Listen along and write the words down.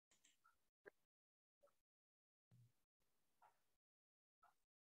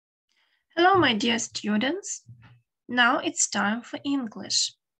Hello, my dear students. Now it's time for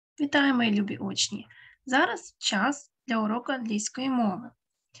English. Вітаю, мої любі учні. Зараз час для уроку англійської мови.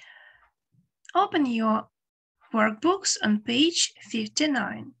 Open your workbooks on page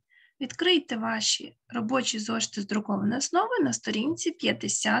 59. Відкрийте ваші робочі зошити з друкованої основи на сторінці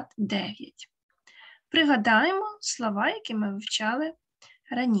 59. Пригадаємо слова, які ми вивчали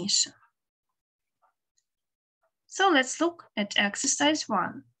раніше. So let's look at exercise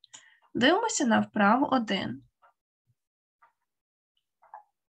 1. Дивимося на вправу 1.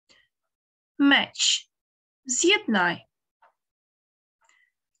 Match. З'єднай.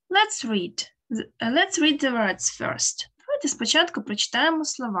 Let's read the words first. Давайте спочатку прочитаємо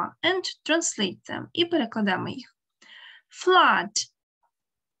слова and translate them і перекладемо їх. Flood.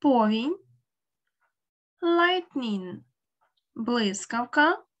 Повінь. Lightning.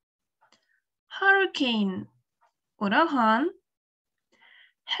 Блискавка. Hurricane. Ураган.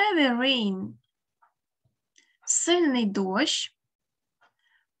 Heavy rain. Сильний дощ.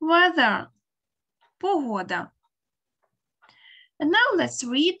 Weather. Погода. And now let's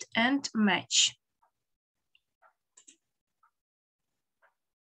read and match.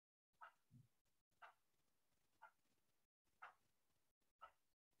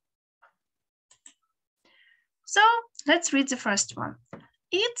 So let's read the first one.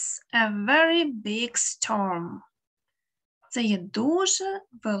 It's a very big storm. Це є дуже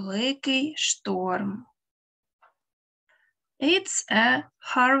великий шторм. It's a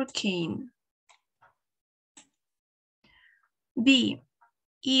hurricane. B.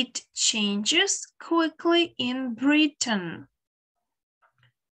 It changes quickly in Britain.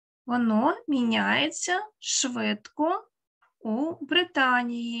 Воно міняється швидко у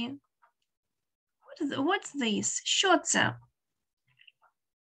Британії. What's this? Що це?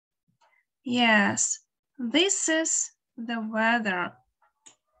 Yes, this is the weather.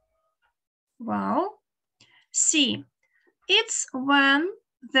 Wow. C. It's when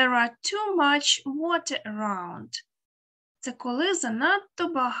there are too much water around. Це коли занадто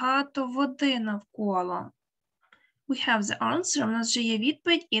багато води навколо. We have the answer. У нас вже є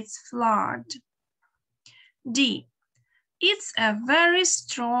відповідь. It's flood. D. It's a very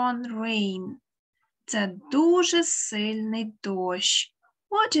strong rain. Це дуже сильний дощ.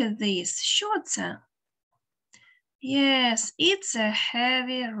 What is this? Що це? Yes, it's a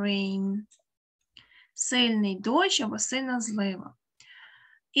heavy rain. Сильний дощ або сильна злива.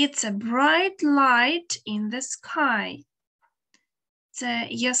 It's a bright light in the sky. Це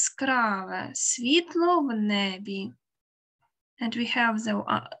яскраве світло в небі. And we have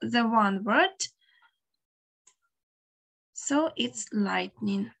the one word. So it's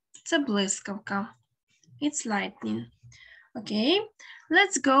lightning. Це блискавка. It's lightning. Okay,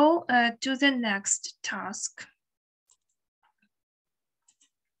 let's go to the next task.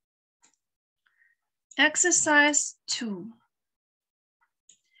 Exercise 2.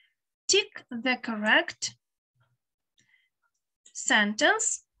 Tick the correct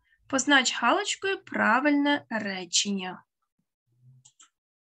sentence. Познач галочкою правильне речення.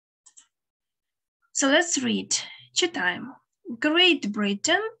 So let's read. Читаємо. Great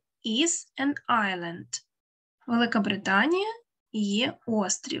Britain is an island. Велика Британія є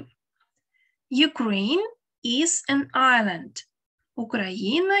острів. Ukraine is an island.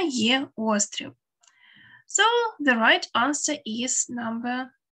 Україна є острів. So the right answer is number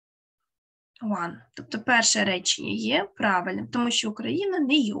 1. Тобто перше речення є правильним, тому що Україна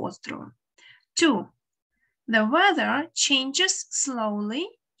не є островом. 2. The weather changes slowly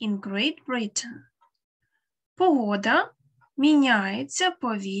in Great Britain. Погода міняється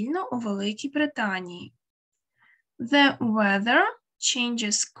повільно у Великій Британії. The weather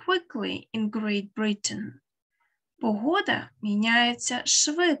changes quickly in Great Britain. Погода міняється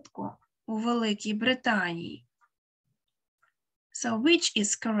швидко у Великій Британії. So which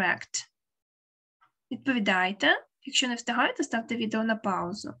is correct? Відповідайте. Якщо не встигаєте, ставте відео на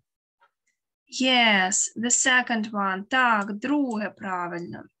паузу. Yes, the second one. Так, друге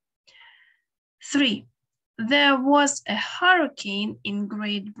правильно. 3. There was a hurricane in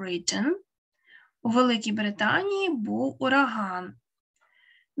Great Britain. У Великій Британії був ураган.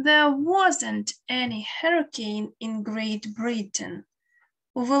 There wasn't any hurricane in Great Britain.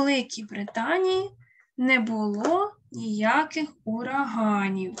 У Великій Британії не було ніяких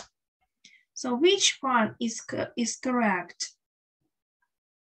ураганів. So which one is correct?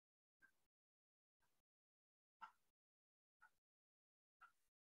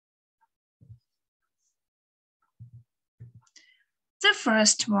 The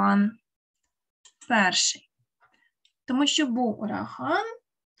first one. Перший. Тому що був ураган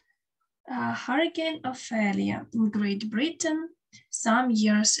Hurricane Ophelia in Great Britain some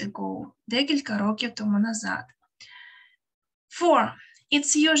years ago. Декілька років тому назад. 4.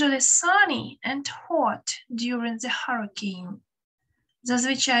 It's usually sunny and hot during the hurricane.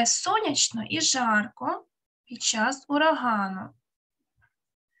 Зазвичай сонячно і жарко під час урагану.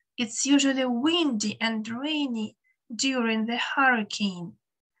 It's usually windy and rainy during the hurricane.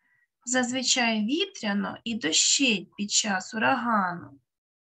 Зазвичай вітряно і дощить під час урагану.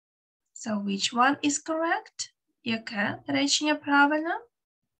 So which one is correct? Яке речення правильне?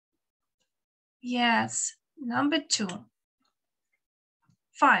 Yes, number 2.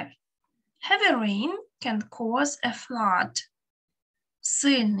 5. Heavy rain can cause a flood.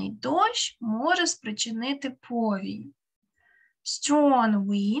 Сильний дощ може спричинити повінь. Strong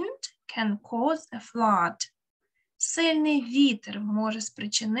wind can cause a flood. Сильний вітер може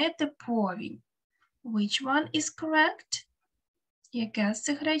спричинити повінь. Which one is correct? Яке з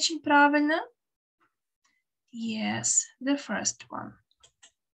цих речень правильне? Yes, the first one.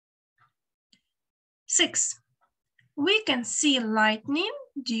 6. We can see lightning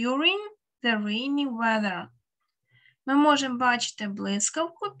during the rainy weather. Ми можемо бачити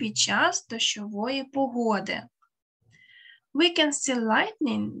блискавку під час дощової погоди. We can see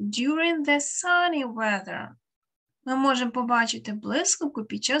lightning during the sunny weather. Ми можемо побачити блискавку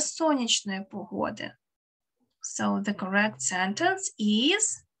під час сонячної погоди. So the correct sentence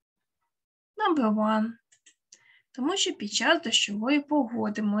is number 1. Тому що під час дощової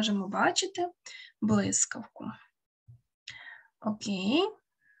погоди можемо бачити блискавку. Окей.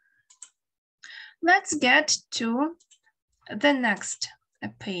 Let's get to the next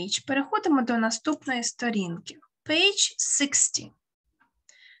page. Переходимо до наступної сторінки. Page 60.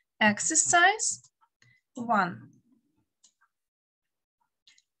 Exercise 1.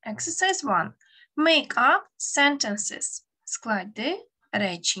 Exercise 1. Make up sentences. Склади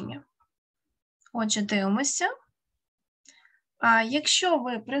речення. Отже, дивимося. Якщо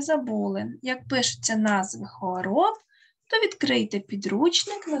ви призабули, як пишуться назви хвороб, то відкрийте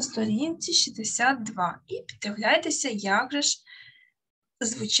підручник на сторінці 62 і піддивляйтеся, як же ж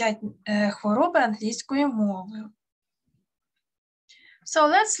звучать хвороби англійською мовою. So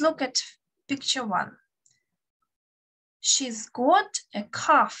let's look at picture 1. She's got a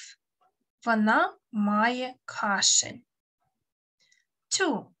cough. Вона має кашель.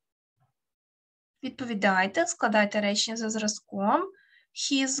 2. Відповідайте, складайте речення за зразком.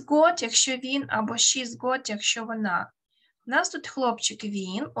 He's got, якщо він, або she's got, якщо вона. У нас тут хлопчик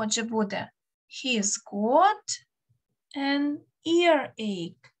він, отже буде he's got an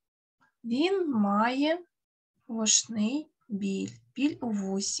earache. Він має вушний біль, біль у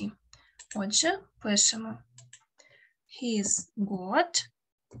вусі. Отже, пишемо he's got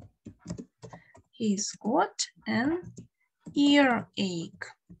an earache.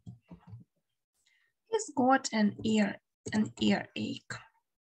 He's got an earache.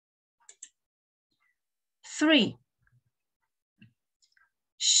 3.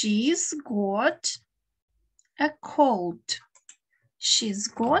 She's got a cold. She's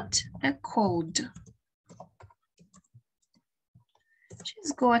got a cold.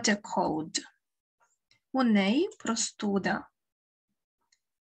 She's got a cold. У неї простуда.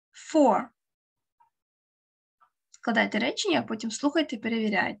 4. Складайте речення, а потім слухайте і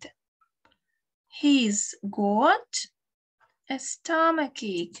перевіряйте. He's got a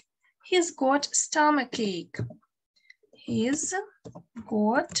stomachache. He's got stomachache. He's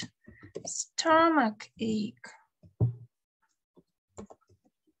got stomachache.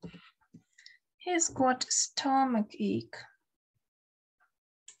 He's got stomachache.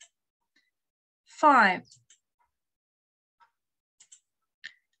 5.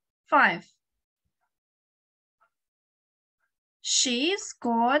 5. She's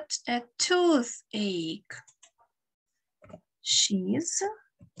got a toothache. She's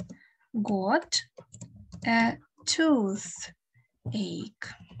got a toothache.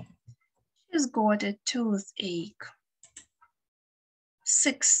 She's got a toothache.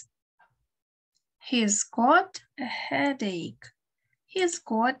 6. He's got a headache. He's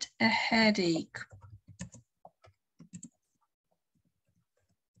got a headache.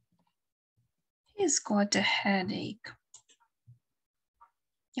 He's got a headache.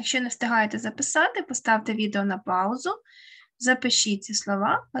 Якщо не встигаєте записати, поставте відео на паузу, запишіть ці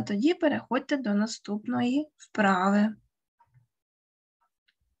слова, а тоді переходьте до наступної вправи.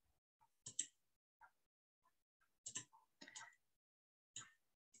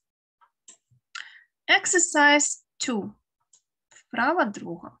 Exercise 2. Вправа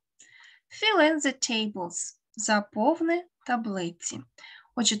 2. Fill in the tables. Заповни таблиці.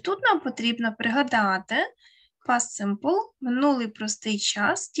 Отже, тут нам потрібно пригадати past simple, минулий простий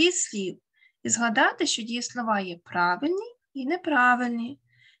час дієслів. І згадати, що дієслова є правильні і неправильні.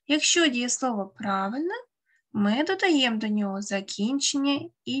 Якщо дієслово правильне, ми додаємо до нього закінчення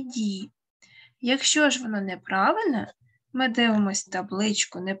 «ed». Якщо ж воно неправильне, ми дивимося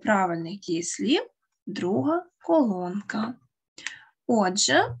табличку неправильних дієслів, друга колонка.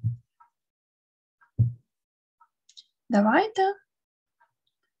 Отже, давайте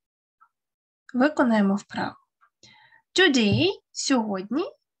виконаємо вправу. Today – сьогодні,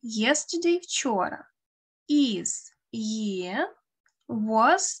 yesterday – вчора. Is – є,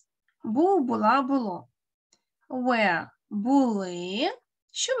 was – був, була, було. Were – були.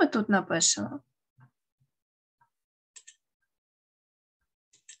 Що ми тут напишемо?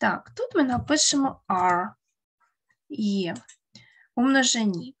 Так, тут ми напишемо are. Є. У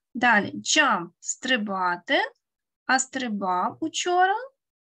множині. Далі jump – стрибати, а стрибав учора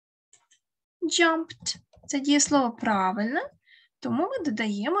jumped. Це дієслово правильне, тому ми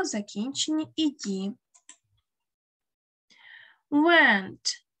додаємо закінчення «ed».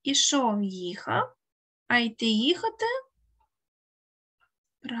 Went – ішов, їхав, а йти їхати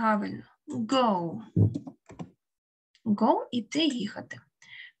правильно. Go. Go – іти їхати.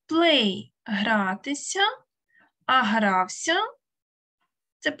 Play – гратися, а грався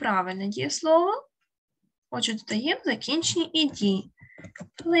 – це правильне дієслово. Отже, додаємо закінчення «ed».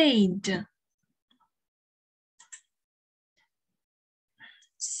 Played.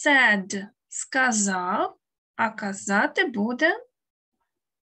 Said – сказав, а казати буде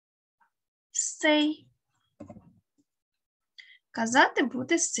say. Казати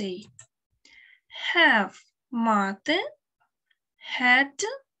буде say. Have – мати, had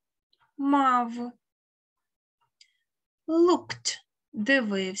 – мав. Looked –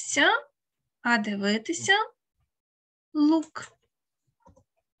 дивився, а дивитися look.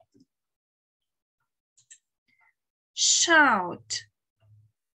 Shout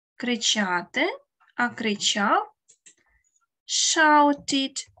 – кричати, а кричав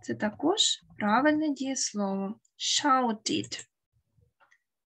shouted. Це також правильне дієслово. Shouted.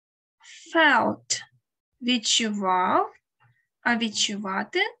 Felt – відчував, а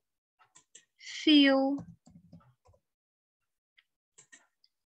відчувати feel.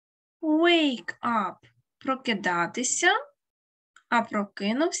 Wake up – прокидатися, а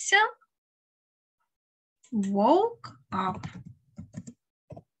прокинувся woke up.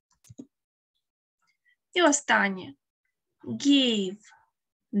 І останнє. Gave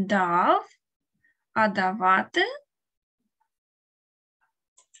 – дав, а давати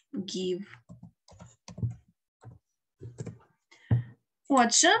give.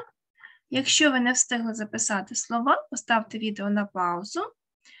 Отже, якщо ви не встигли записати слова, поставте відео на паузу,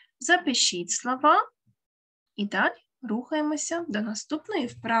 запишіть слова і далі рухаємося до наступної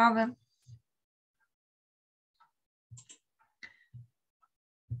вправи.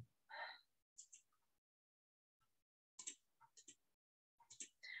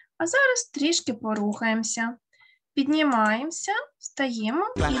 А зараз трішки порухаємося. Піднімаємося,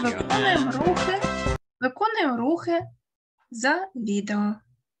 встаємо і виконуємо рухи за відео.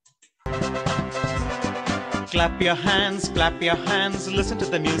 Clap your hands, listen to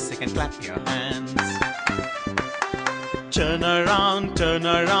the music and clap your hands. Turn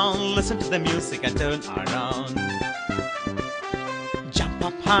around, listen to the music and turn around. Jump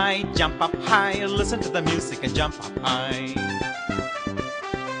up high, listen to the music and jump up high.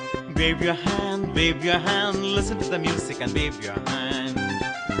 Wave your hand, listen to the music and wave your hand.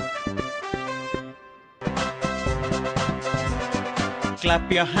 Clap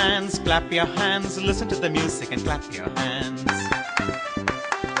your hands, listen to the music and clap your hands.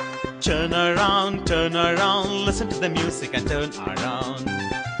 Turn around, listen to the music and turn around.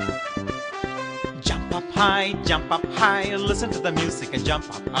 Jump up high, listen to the music and jump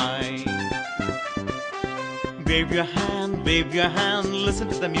up high. Wave your hand, listen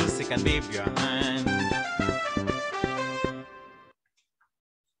to the music and wave your hand.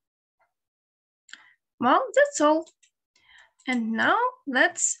 Well, that's all. And now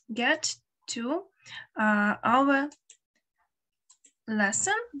let's get to our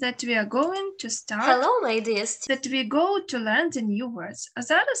lesson that we are going to start. Hello, ladies. That we go to learn the new words. А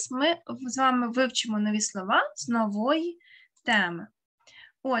зараз ми з вами вивчимо нові слова з нової теми.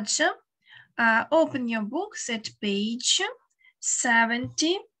 Отже, open your books at page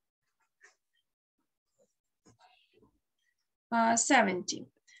 70. 70.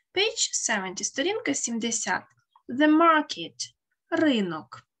 Page 70, сторінка 70. The market –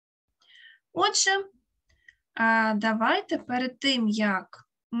 ринок. Отже, давайте перед тим, як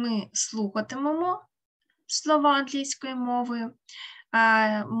ми слухатимемо слова англійською мовою,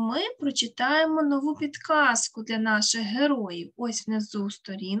 ми прочитаємо нову підказку для наших героїв. Ось внизу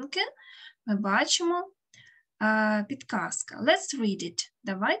сторінки ми бачимо підказка. Let's read it.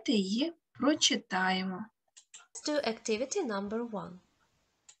 Давайте її прочитаємо. Let's do activity number 1.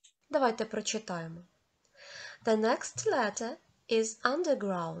 Давайте прочитаємо. The next letter is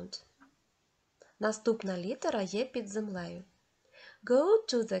underground. Наступна літера є під землею. Go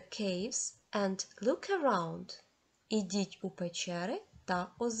to the caves and look around. Ідіть у печери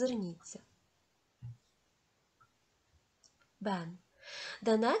та озирніться. Ben.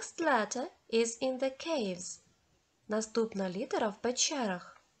 The next letter is in the caves. Наступна літера в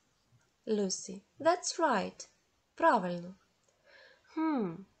печерах. Lucy. That's right. Правильно.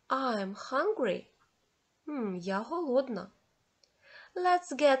 I'm hungry. Я голодна.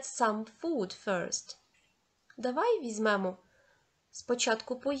 Let's get some food first. Давай візьмемо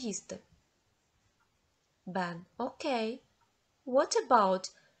спочатку поїсти. Ben. Okay. What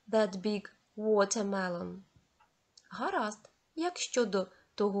about that big watermelon? Гаразд. Як щодо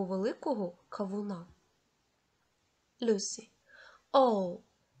того великого кавуна? Lucy. Oh,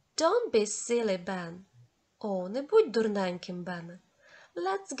 don't be silly, Ben. О, не будь дурненьким, Бене.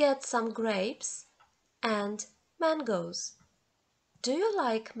 Let's get some grapes and mangoes. Do you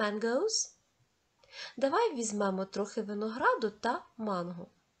like mangoes? Давай візьмемо трохи винограду та манго.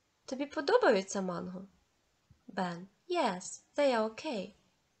 Тобі подобаються манго? Ben. Yes, they are okay.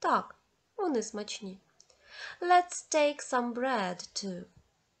 Так, вони смачні. Let's take some bread too.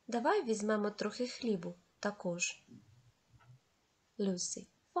 Давай візьмемо трохи хлібу також. Lucy.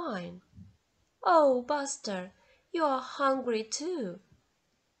 Fine. Oh, Buster, you are hungry too.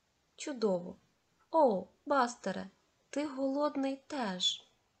 Чудово. О, Бастере, ти голодний теж.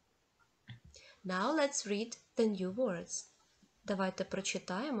 Now let's read the new words. Давайте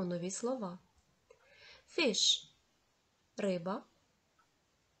прочитаємо нові слова. Fish – риба.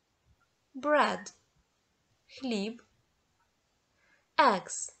 Bread – хліб.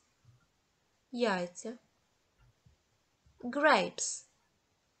 Eggs – яйця. Grapes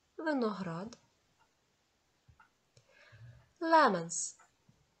 – виноград. Lemons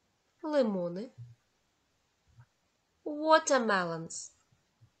 – лимони. Watermelons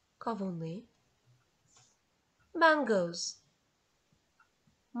 – кавуни. Mangoes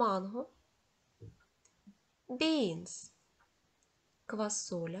 – манго. Beans –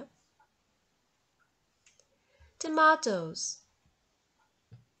 квасоля. Tomatoes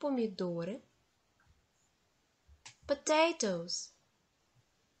 – помідори. Potatoes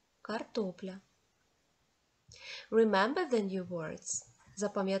 – картопля. Remember the new words.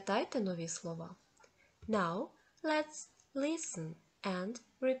 Запам'ятайте нові слова. Now, let's listen and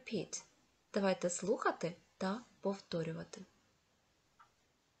repeat. Давайте слухати та повторювати.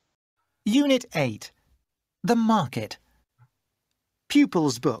 Unit 8. The Market.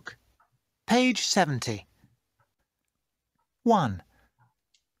 Pupil's Book. Page 70. 1.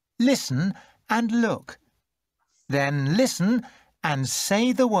 Listen and look. Then listen and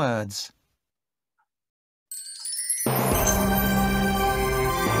say the words.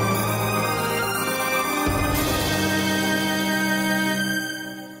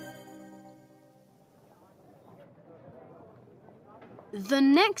 The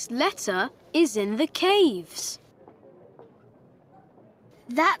next letter is in the caves.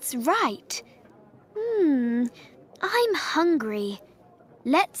 That's right. I'm hungry.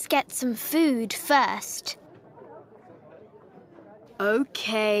 Let's get some food first.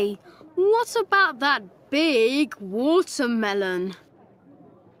 Okay, what about that big watermelon?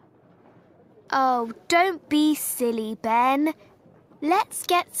 Oh, don't be silly, Ben. Let's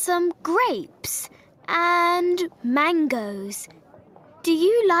get some grapes and mangoes. Do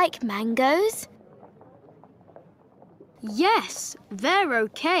you like mangoes? Yes, they're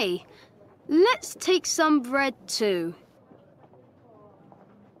okay. Let's take some bread too.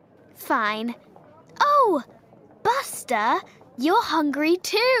 Fine. Oh, Buster, you're hungry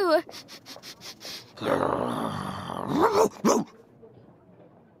too.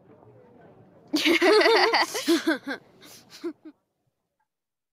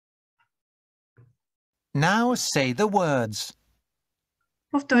 Now say the words.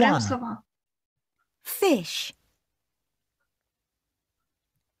 Повторюємо 1. слова. Fish.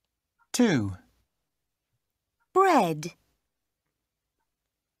 2. Bread.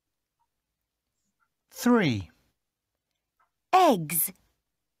 3. Eggs.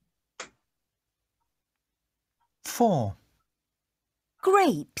 4.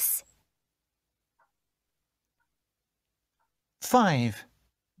 Grapes. 5.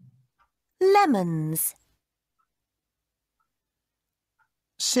 Lemons.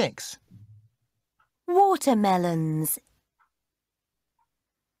 6. Watermelons.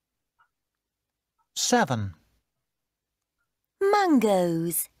 7.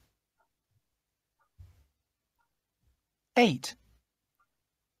 Mangoes. 8,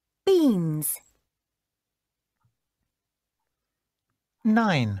 beans,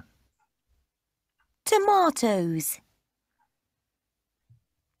 9, tomatoes,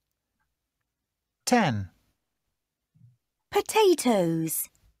 10, potatoes.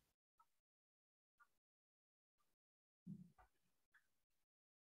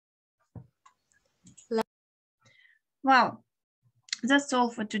 Wow, that's all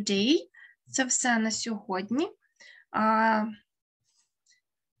for today. Це все на сьогодні.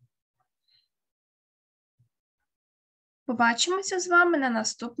 Побачимося з вами на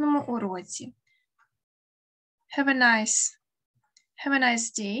наступному уроці. Have a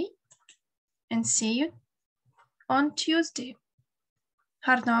nice day and see you on Tuesday.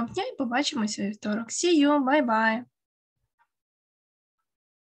 Гарного дня і побачимося у вівторок. See you, bye-bye.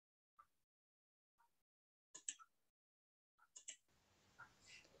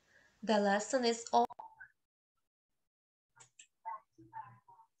 The lesson is over.